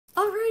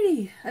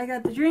Alrighty, I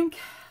got the drink.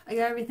 I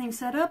got everything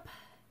set up.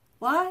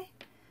 Why?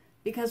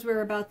 Because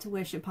we're about to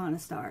wish upon a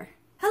star.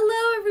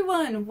 Hello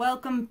everyone!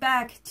 Welcome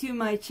back to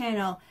my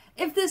channel.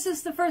 If this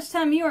is the first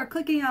time you are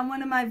clicking on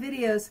one of my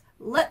videos,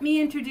 let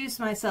me introduce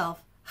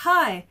myself.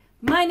 Hi,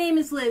 my name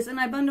is Liz and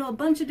I bundle a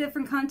bunch of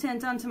different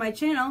content onto my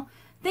channel.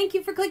 Thank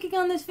you for clicking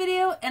on this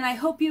video and I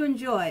hope you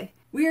enjoy.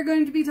 We are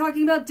going to be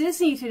talking about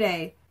Disney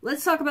today.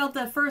 Let's talk about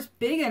the first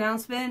big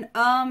announcement.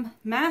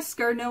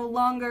 Masks are no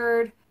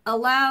longer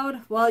allowed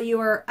while you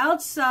are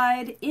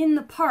outside in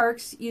the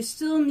parks. You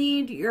still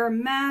need your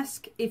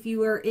mask if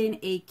you are in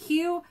a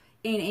queue,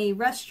 in a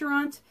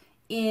restaurant,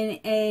 in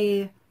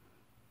a,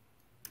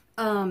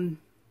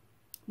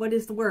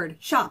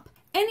 shop.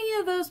 Any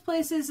of those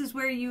places is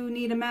where you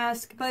need a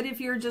mask, but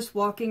if you're just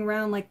walking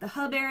around like the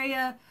hub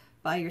area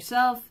by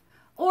yourself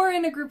or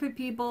in a group of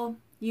people,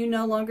 you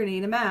no longer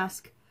need a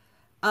mask.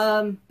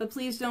 But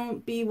please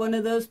don't be one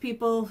of those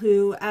people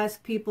who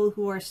ask people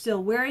who are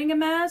still wearing a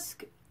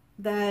mask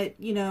that,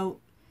 you know,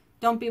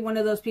 don't be one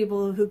of those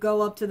people who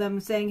go up to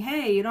them saying,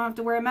 hey, you don't have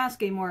to wear a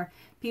mask anymore.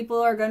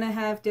 People are going to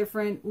have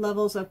different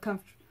levels of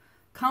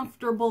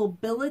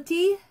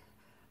comfortability.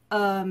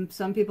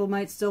 Some people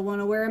might still want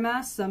to wear a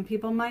mask, some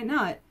people might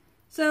not.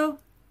 So,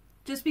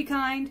 just be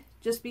kind,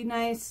 just be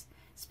nice.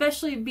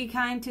 Especially be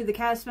kind to the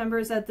cast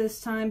members at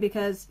this time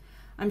because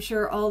I'm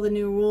sure all the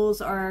new rules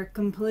are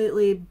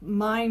completely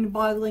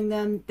mind-boggling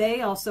them.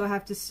 They also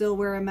have to still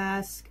wear a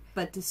mask,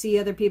 but to see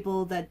other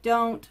people that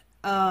don't,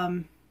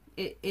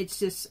 it's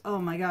just, oh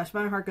my gosh,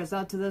 my heart goes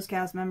out to those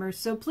cast members.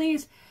 So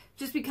please,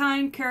 just be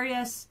kind,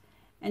 courteous,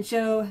 and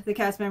show the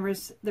cast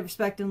members the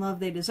respect and love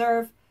they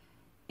deserve.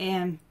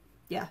 And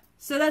yeah,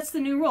 so that's the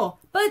new rule.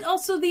 But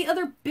also the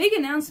other big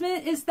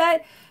announcement is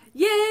that,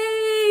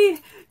 yay!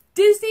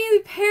 Disney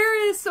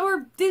Paris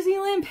or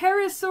Disneyland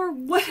Paris or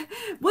whatever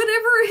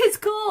it's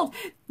called.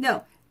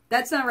 No,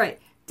 that's not right.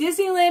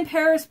 Disneyland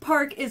Paris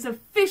Park is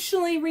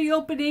officially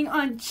reopening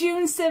on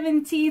June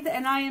 17th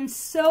and I am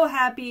so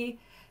happy.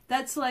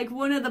 That's like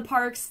one of the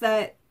parks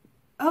that,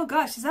 oh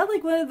gosh, is that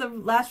like one of the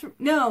last,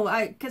 no,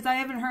 because I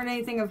haven't heard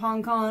anything of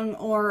Hong Kong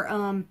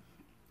or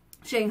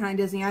Shanghai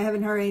Disney. I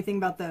haven't heard anything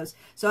about those.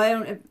 So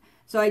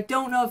I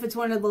don't know if it's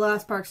one of the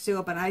last parks to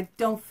open. I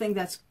don't think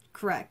that's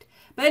correct.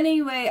 But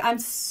anyway,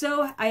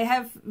 I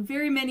have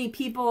very many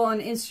people on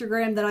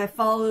Instagram that I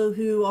follow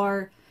who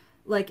are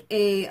like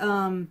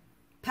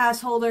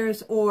pass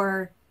holders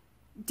or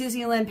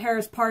Disneyland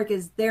Paris Park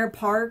is their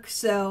park.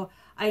 So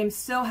I am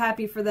so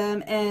happy for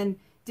them. And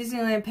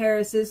Disneyland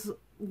Paris is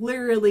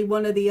literally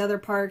one of the other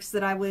parks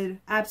that I would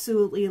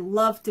absolutely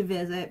love to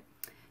visit.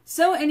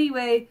 So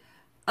anyway,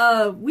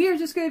 we are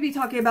just going to be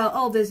talking about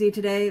all Disney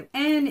today.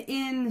 And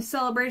in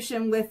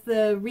celebration with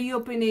the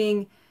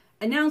reopening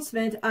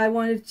announcement, I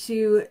wanted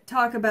to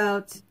talk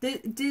about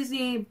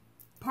Disney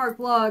Park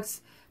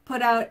Vlogs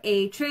put out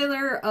a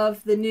trailer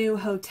of the new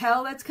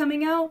hotel that's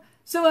coming out.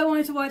 So I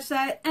wanted to watch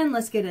that and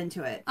let's get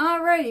into it.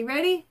 Alrighty,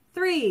 ready?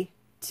 3,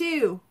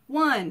 2,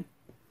 1,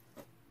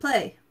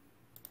 play.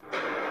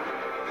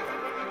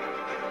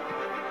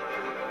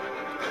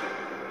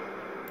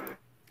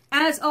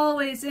 As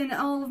always, in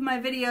all of my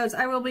videos,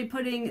 I will be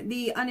putting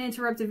the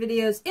uninterrupted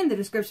videos in the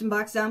description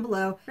box down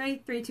below.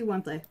 Ready? 3, 2,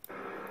 1, play.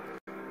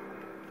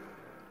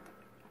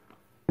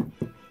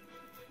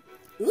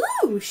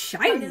 Ooh,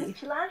 shiny! My name is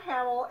Pilar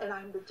Hamill, and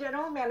I'm the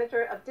General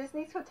Manager of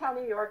Disney's Hotel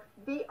New York,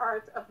 The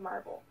Art of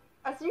Marble.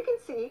 As you can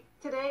see,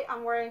 today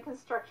I'm wearing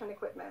construction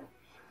equipment.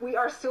 We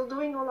are still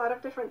doing a lot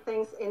of different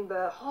things in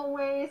the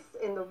hallways,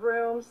 in the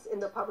rooms, in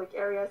the public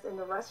areas, in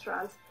the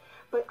restaurants,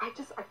 but I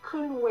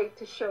couldn't wait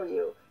to show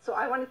you. So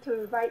I wanted to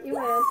invite you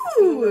in,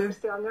 even though we're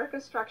still under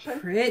construction,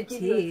 to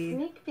give you a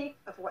sneak peek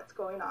of what's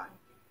going on.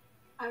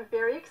 I'm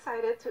very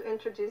excited to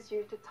introduce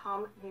you to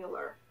Tom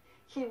Mueller.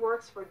 He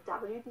works for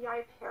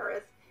WDI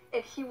Paris,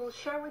 and he will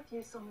share with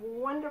you some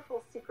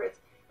wonderful secrets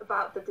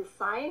about the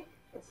design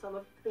and some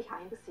of the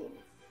behind the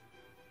scenes.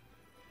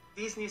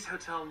 Disney's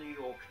Hotel New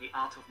York, The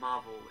Art of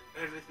Marble,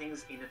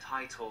 everything's in a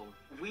title.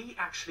 We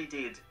actually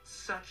did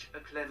such a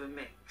clever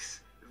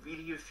mix,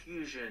 really a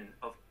fusion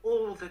of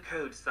all the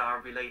codes that are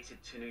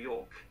related to New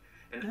York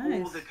and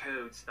all the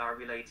codes that are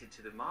related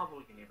to the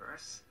Marvel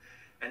universe,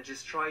 and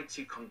just try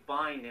to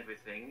combine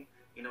everything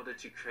in order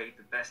to create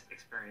the best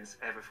experience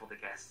ever for the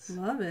guests.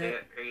 Love it.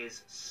 There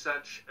is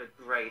such a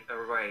great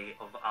array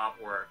of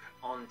artwork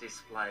on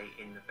display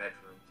in the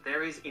bedroom.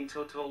 There is in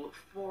total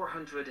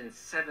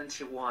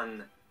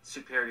 471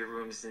 superior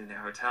rooms in the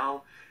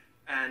hotel,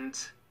 and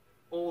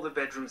all the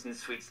bedrooms and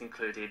suites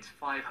included,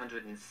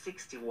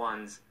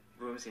 561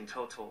 rooms in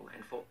total.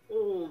 And for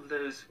all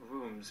those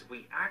rooms,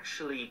 we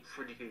actually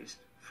produced,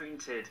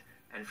 printed,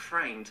 and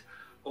framed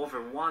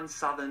over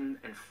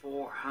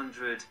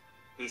 1,400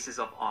 pieces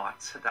of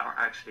art that are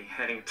actually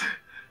hanged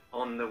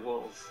on the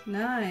walls.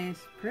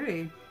 Nice,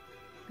 pretty.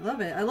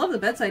 Love it. I love the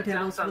bedside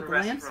tables with the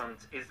lamps. The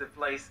restaurant is the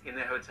place in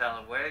the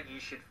hotel where you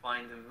should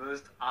find the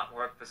most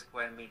artwork per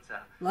square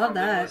meter. Love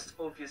that. The most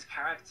obvious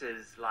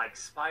characters like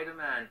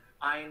Spider-Man,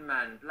 Iron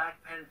Man,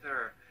 Black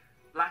Panther,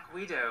 Black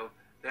Widow,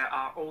 there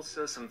are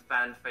also some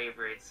fan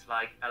favorites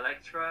like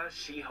Elektra,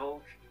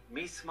 She-Hulk,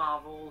 Miss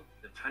Marvel,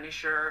 The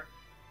Punisher,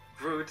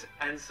 Groot,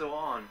 and so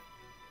on.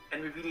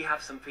 And we really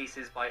have some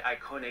pieces by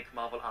iconic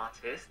Marvel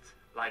artists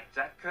like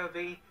Jack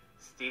Kirby,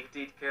 Steve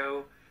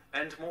Ditko,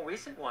 and more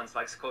recent ones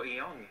like Scotty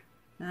Young.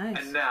 Nice.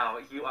 And now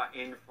you are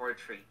in for a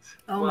treat.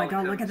 Oh my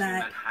God, look at that.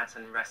 Welcome to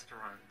Manhattan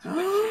Restaurant,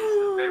 which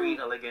is a very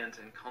elegant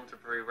and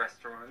contemporary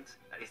restaurant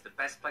that is the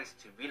best place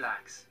to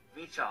relax,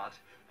 recharge,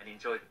 and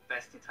enjoy the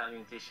best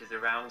Italian dishes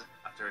around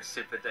after a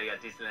super day at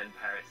Disneyland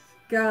Paris.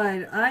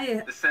 God,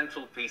 The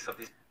central piece of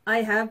this... I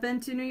have been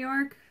to New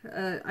York.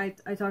 I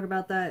talk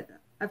about that.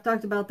 I've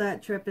talked about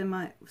that trip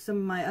in some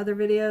of my other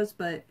videos,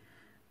 but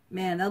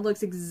man, that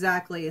looks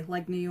exactly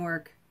like New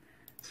York.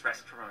 This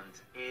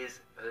restaurant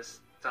is a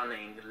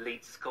stunning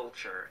lead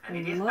sculpture, and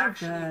it is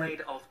actually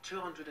made of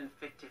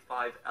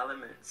 255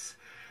 elements,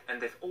 and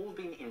they've all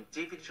been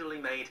individually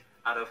made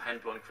out of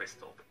hand-blown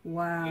crystal.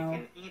 Wow. You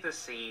can either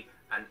see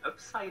an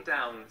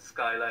upside-down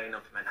skyline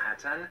of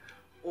Manhattan,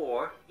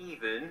 or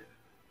even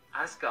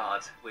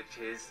Asgard, which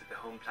is the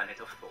home planet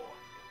of Thor.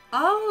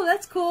 Oh,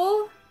 that's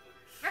cool.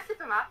 Merci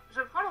Thomas,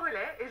 je prends le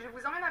relais et je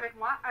vous emmène avec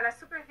moi à la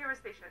Superhero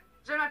Station.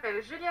 Je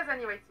m'appelle Julia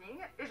Zani-Whiting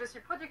et je suis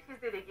productrice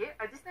déléguée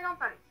à Disneyland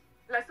Paris.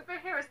 La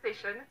Superhero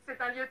Station, c'est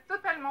un lieu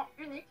totalement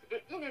unique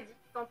et inédit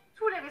dans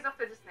tous les resorts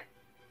Disney.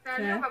 C'est un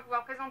lieu où on va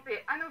pouvoir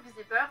présenter à nos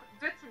visiteurs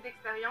deux types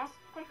d'expériences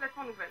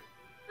complètement nouvelles.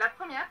 La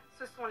première,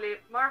 ce sont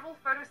les Marvel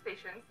Photo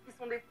Stations, qui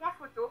sont des points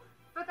photos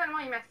totalement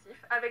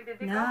immersifs avec des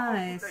décors en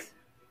fauteuil.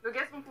 Nos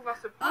guests vont pouvoir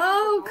se prendre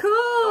en photo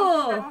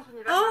dans différents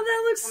univers. Oh,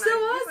 that looks so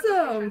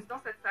awesome!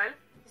 Dans cette salle,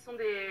 qui sont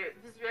des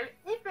visuels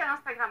hyper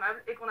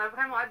instagrammables et qu'on a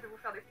vraiment hâte de vous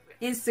faire découvrir.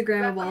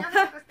 Instagrammable. La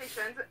première Photo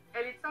Station,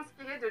 elle est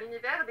inspirée de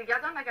l'univers des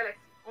Gardiens de la Galaxie.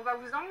 On va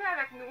vous emmener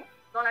avec nous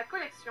dans la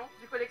collection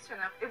du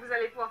collectionneur et vous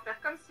allez pouvoir faire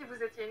comme si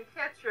vous étiez une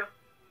créature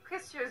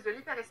précieuse de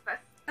l'hyperespace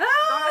dans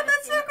la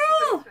vitrine du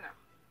collectionneur.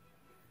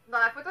 Dans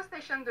la Photo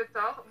Station de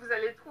Thor, vous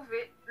allez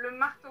trouver le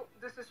marteau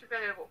de ce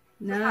super-héros.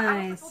 Ce sera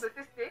à votre tour de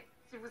tester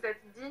si vous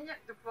êtes digne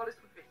de pouvoir le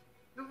soulever.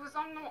 Nous vous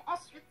emmenons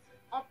ensuite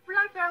en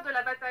plein cœur de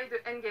la bataille de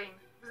Endgame.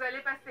 Vous allez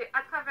passer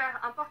à travers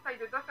un portail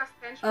de Doctor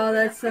Strange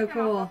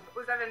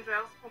aux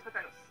Avengers contre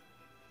Thanos.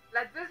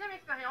 La deuxième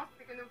expérience,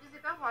 c'est que nos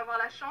visiteurs vont avoir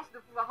la chance de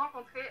pouvoir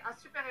rencontrer un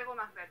super-héros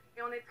Marvel.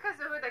 Et on est très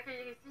heureux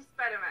d'accueillir ici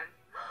Spider-Man.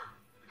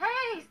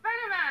 Hey,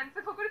 Spider-Man!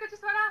 C'est trop cool que tu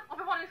sois là! On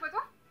peut prendre une photo?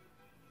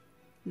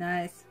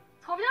 Nice.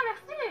 Trop bien,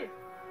 merci!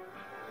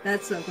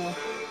 That's so cool.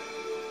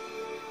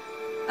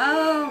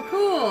 Oh,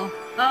 cool!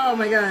 Oh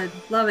my God,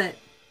 love it.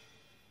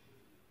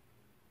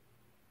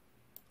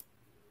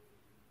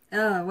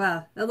 Oh,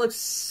 wow. That looks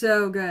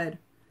so good.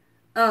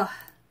 Oh,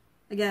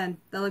 again,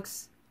 that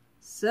looks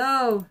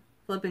so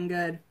flipping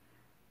good.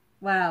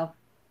 Wow.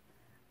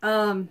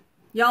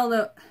 Y'all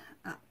know,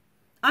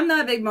 I'm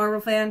not a big Marvel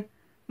fan.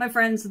 My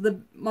friend's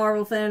the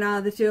Marvel fan out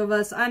of the two of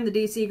us. I'm the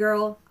DC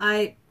girl.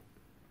 I'm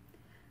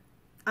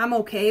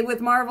okay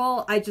with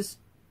Marvel. I just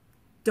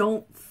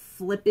don't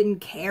flippin'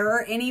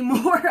 care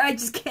anymore. I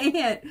just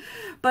can't.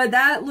 But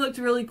that looked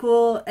really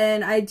cool,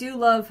 and I do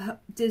love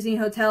Disney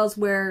hotels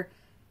where,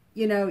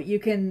 you know, you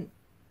can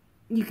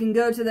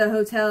go to the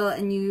hotel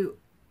and you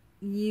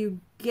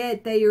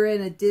get that you're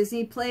in a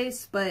Disney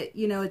place, but,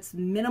 you know, it's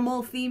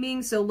minimal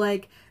theming. So,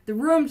 like, the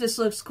room just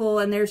looks cool,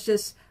 and there's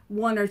just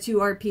one or two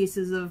art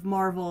pieces of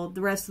Marvel.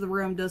 The rest of the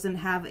room doesn't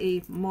have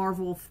a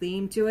Marvel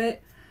theme to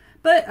it.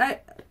 But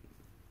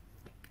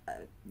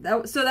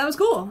that was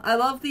cool. I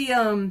love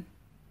the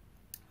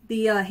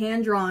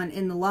hand-drawn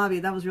in the lobby.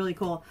 That was really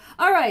cool.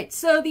 Alright,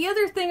 so the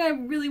other thing I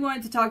really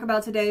wanted to talk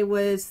about today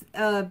was,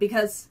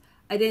 because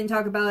I didn't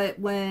talk about it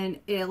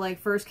when it, like,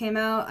 first came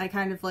out, I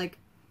kind of, like,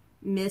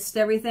 missed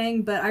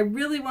everything, but I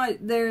really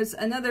want, there's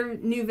another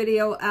new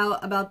video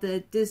out about the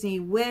Disney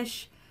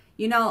Wish.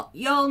 You know,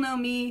 y'all know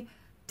me.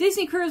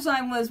 Disney Cruise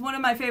Line was one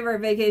of my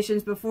favorite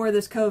vacations before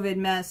this COVID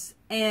mess,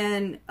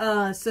 and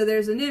so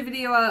there's a new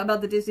video out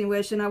about the Disney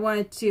Wish, and I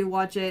wanted to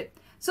watch it.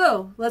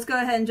 So, let's go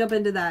ahead and jump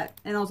into that,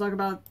 and I'll talk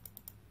about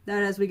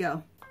that as we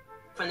go.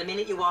 From the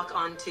minute you walk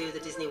onto the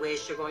Disney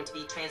Wish, you're going to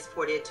be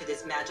transported to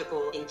this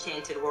magical,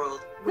 enchanted world.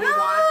 We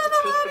want to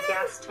take the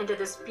guest into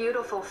this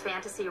beautiful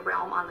fantasy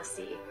realm on the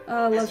sea.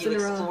 As you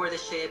explore the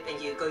ship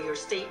and you go to your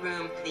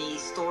stateroom, the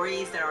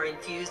stories that are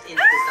infused in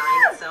the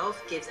design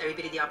itself gives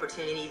everybody the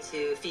opportunity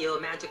to feel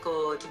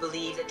magical, to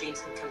believe that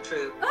dreams can come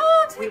true.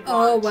 We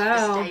want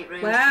the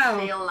stateroom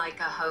to feel like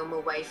a home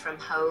away from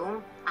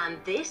home, and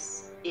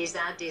this is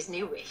our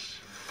Disney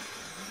Wish.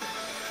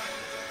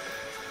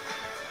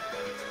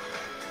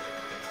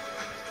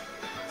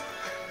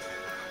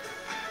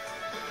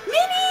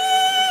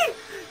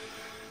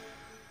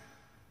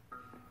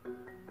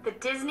 The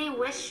Disney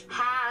Wish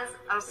has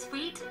a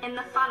suite in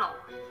the funnel.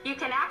 You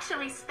can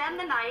actually spend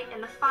the night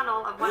in the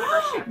funnel of one of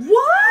our ships. What?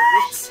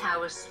 The Wish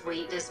Tower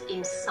suite is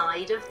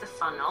inside of the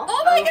funnel,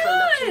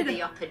 overlooking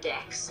the upper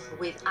decks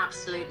with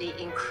absolutely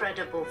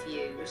incredible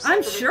views.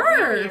 I'm so sure. It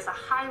really is a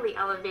highly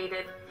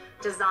elevated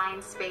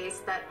design space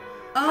that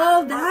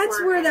Oh, has that's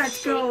artwork where and that's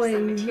shapes and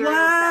going. materials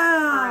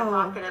that are Wow.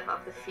 evocative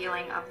of the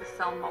feeling of the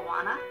film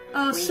Moana.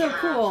 Oh, We so have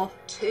cool.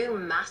 2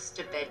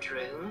 master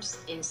bedrooms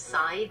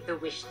inside the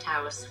Wish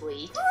Tower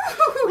suite.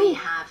 We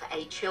have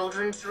a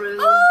children's room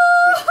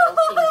with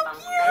built-in Oh, bunk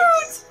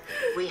cute. beds.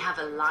 We have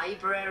a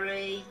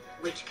library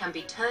which can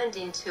be turned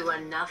into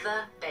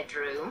another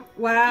bedroom. You would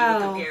Wow.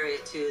 compare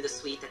it to the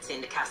suite that's in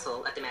the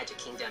castle at the Magic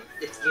Kingdom.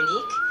 It's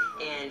unique,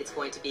 and it's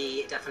going to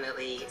be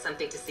definitely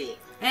something to see.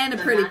 And a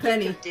The pretty magic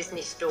penny. of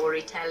Disney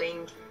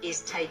storytelling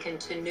is taken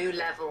to new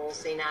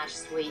levels in our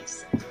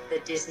suites. The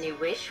Disney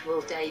Wish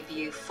will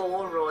debut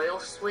 4 royal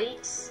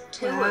suites.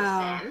 2 Wow. of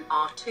them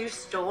are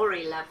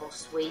 2-story level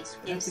suites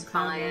That's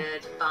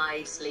inspired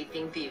by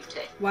Sleeping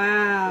Beauty. In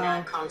Wow.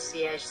 our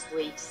concierge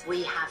suites,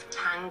 we have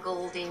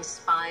Tangled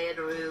inspired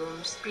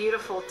rooms.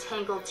 Beautiful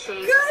tangled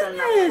shapes and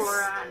the Goodness.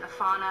 flora and the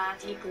fauna,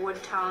 deep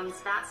wood tones.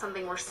 That's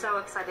something we're so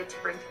excited to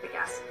bring to the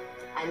guests.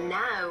 And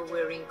now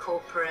we're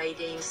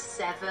incorporating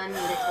 7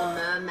 Little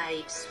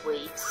Mermaid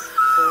suites.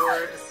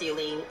 4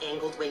 ceiling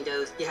angled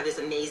windows. You have this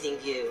amazing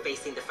view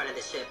facing the front of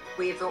the ship.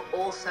 We've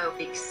also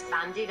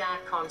expanded our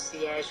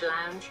concierge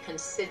lounge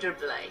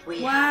considerably.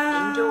 We Wow. have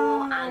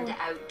indoor and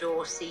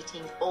outdoor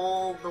seating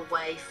all the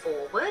way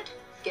forward.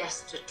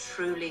 Guests are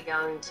truly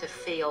going to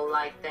feel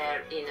like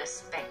they're in a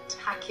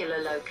spectacular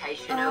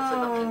location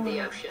overlooking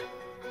the ocean.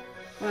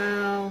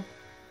 Wow.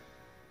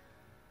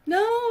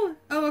 No.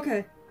 Oh,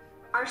 okay.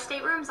 Our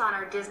staterooms on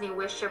our Disney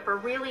Wish ship are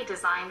really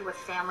designed with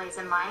families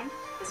in mind.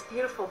 This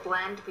beautiful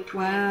blend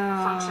between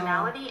Wow.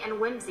 functionality and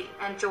whimsy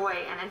and joy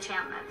and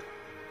enchantment.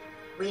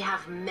 We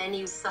have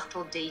many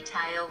subtle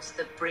details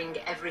that bring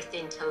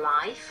everything to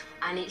life,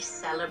 and it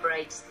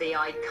celebrates the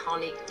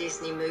iconic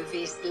Disney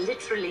movies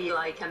literally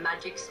like a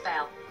magic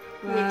spell.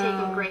 We've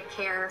taken Wow. great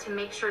care to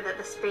make sure that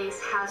the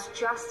space has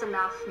just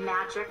enough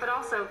magic, but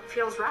also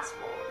feels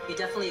restful. You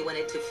definitely want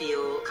it to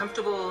feel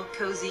comfortable,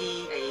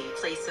 cozy, a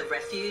place of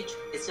refuge.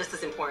 It's just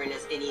as important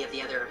as any of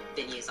the other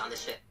venues on the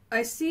ship.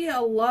 I see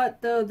a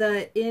lot though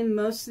that in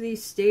most of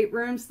these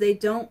staterooms they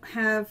don't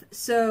have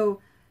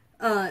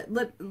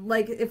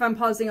like if I'm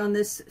pausing on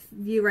this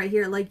view right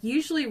here, like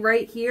usually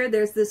right here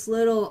there's this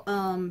little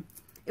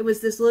it was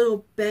this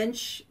little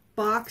bench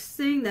box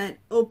thing that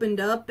opened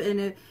up,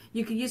 and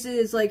you could use it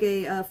as like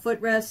a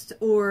footrest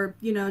or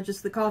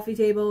just the coffee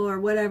table or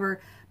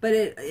whatever. But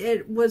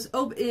it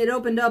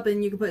opened up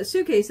and you could put a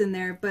suitcase in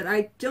there. But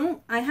I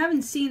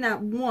haven't seen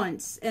that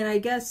once, and I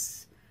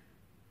guess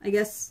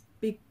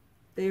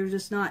they're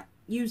just not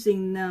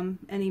using them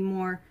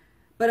anymore.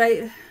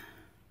 But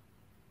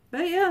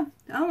yeah,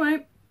 all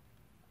right,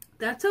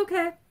 that's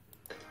okay.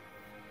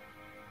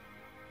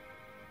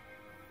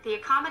 The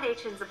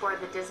accommodations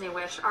aboard the Disney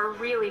Wish are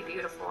really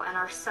beautiful and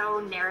are so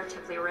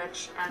narratively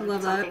rich, I and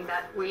love that. something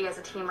that we as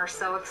a team are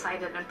so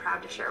excited and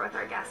proud to share with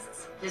our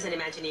guests. As an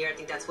Imagineer, I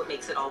think that's what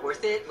makes it all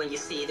worth it. When you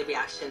see the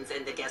reactions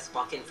and the guests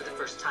walk in for the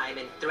first time,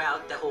 and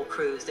throughout the whole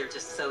cruise, they're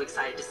just so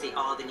excited to see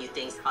all the new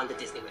things on the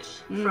Disney Wish.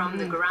 From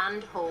the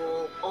Grand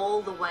Hall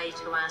all the way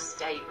to our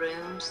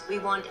staterooms, we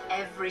want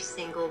every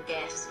single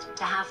guest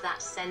to have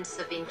that sense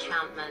of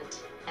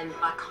enchantment. And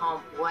I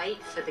can't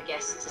wait for the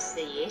guests to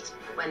see it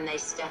when they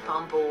step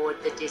on board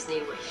the Disney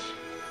Wish.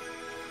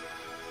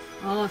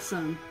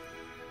 Awesome.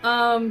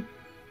 The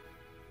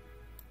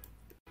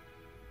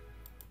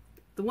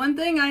one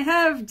thing I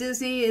have,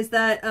 Disney, is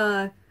that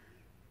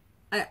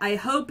I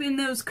hope in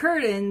those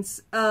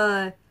curtains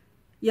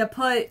you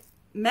put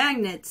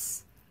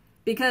magnets,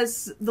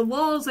 because the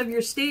walls of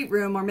your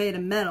stateroom are made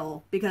of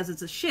metal because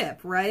it's a ship,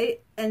 right?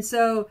 And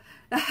so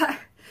as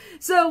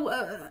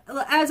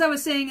I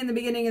was saying in the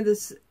beginning of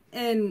this,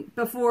 and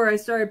before I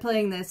started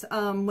playing this,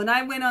 when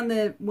I went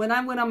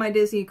on my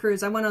Disney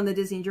cruise, I went on the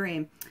Disney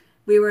Dream.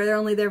 We were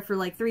only there for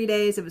like 3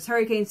 days. It was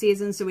hurricane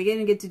season, so we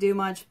didn't get to do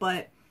much,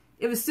 but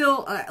it was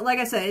still, like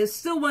I said, it's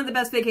still one of the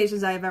best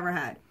vacations I have ever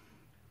had.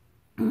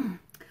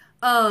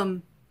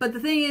 But the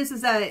thing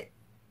is that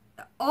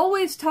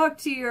always talk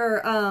to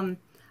your,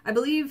 I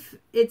believe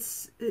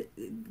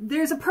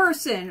there's a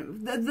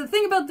person. The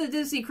thing about the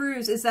Disney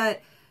cruise is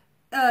that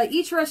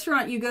each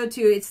restaurant you go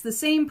to, it's the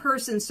same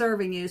person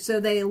serving you. So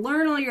they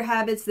learn all your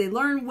habits, they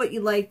learn what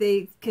you like,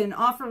 they can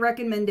offer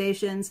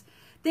recommendations,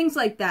 things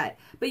like that.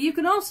 But you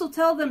can also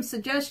tell them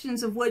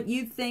suggestions of what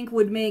you think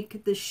would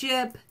make the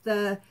ship,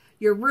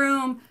 your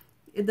room,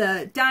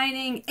 the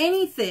dining,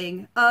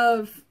 anything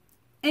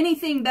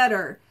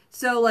better.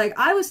 So like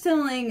I was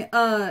telling,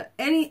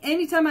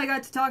 anytime I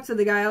got to talk to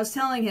the guy, I was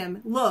telling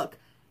him, look,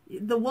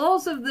 the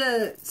walls of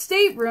the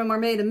stateroom are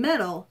made of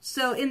metal,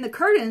 so in the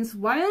curtains,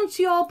 why don't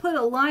you all put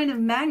a line of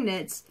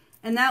magnets,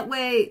 and that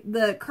way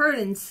the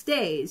curtain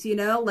stays,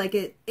 like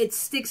it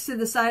sticks to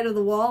the side of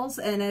the walls,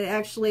 and it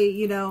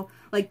actually,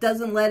 like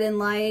doesn't let in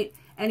light,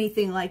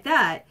 anything like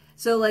that.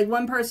 So like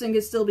one person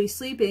could still be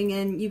sleeping,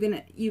 and you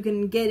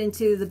can get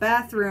into the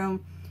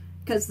bathroom,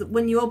 because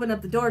when you open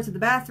up the door to the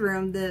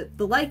bathroom,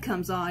 the light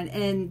comes on,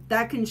 and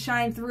that can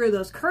shine through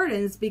those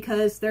curtains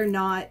because they're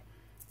not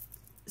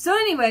So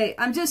anyway,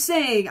 I'm just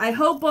saying, I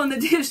hope on the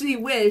Disney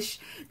Wish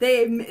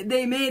they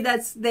made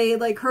that, they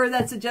like heard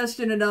that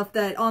suggestion enough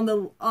that on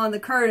the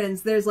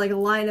curtains there's like a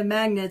line of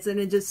magnets and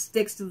it just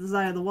sticks to the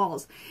side of the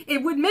walls.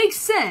 It would make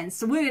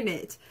sense, wouldn't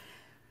it?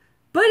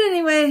 But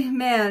anyway,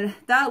 man,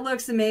 that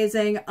looks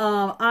amazing.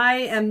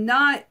 I am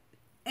not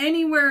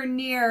anywhere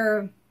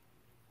near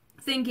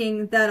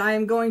thinking that I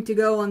am going to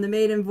go on the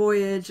maiden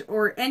voyage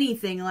or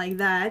anything like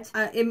that.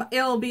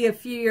 It'll be a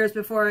few years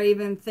before I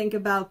even think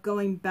about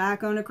going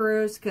back on a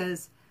cruise,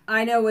 because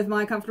I know with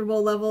my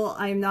comfortable level,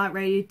 I'm not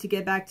ready to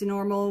get back to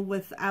normal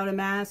without a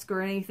mask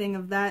or anything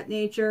of that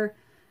nature.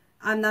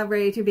 I'm not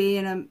ready to be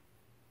on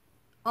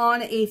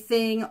a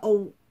thing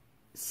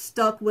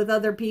stuck with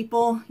other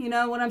people, you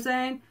know what I'm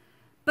saying?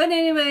 But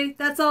anyway,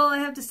 that's all I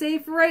have to say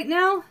for right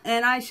now,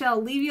 and I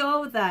shall leave you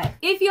all with that.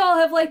 If you all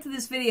have liked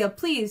this video,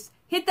 please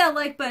hit that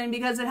like button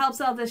because it helps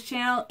out this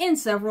channel in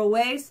several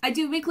ways. I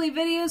do weekly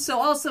videos,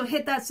 so also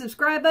hit that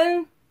subscribe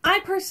button. I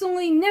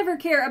personally never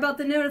care about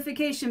the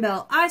notification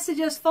bell. I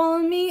suggest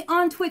following me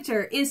on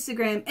Twitter,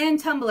 Instagram, and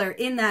Tumblr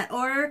in that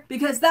order,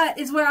 because that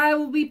is where I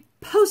will be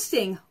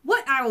posting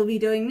what I will be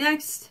doing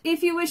next.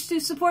 If you wish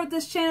to support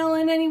this channel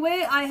in any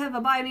way, I have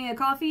a Buy Me a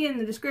Coffee in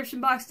the description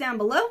box down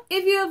below.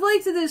 If you have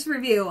liked this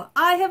review,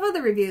 I have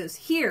other reviews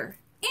here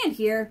and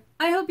here.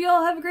 I hope you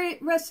all have a great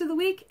rest of the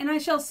week, and I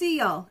shall see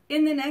y'all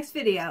in the next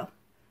video.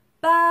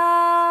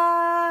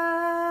 Bye!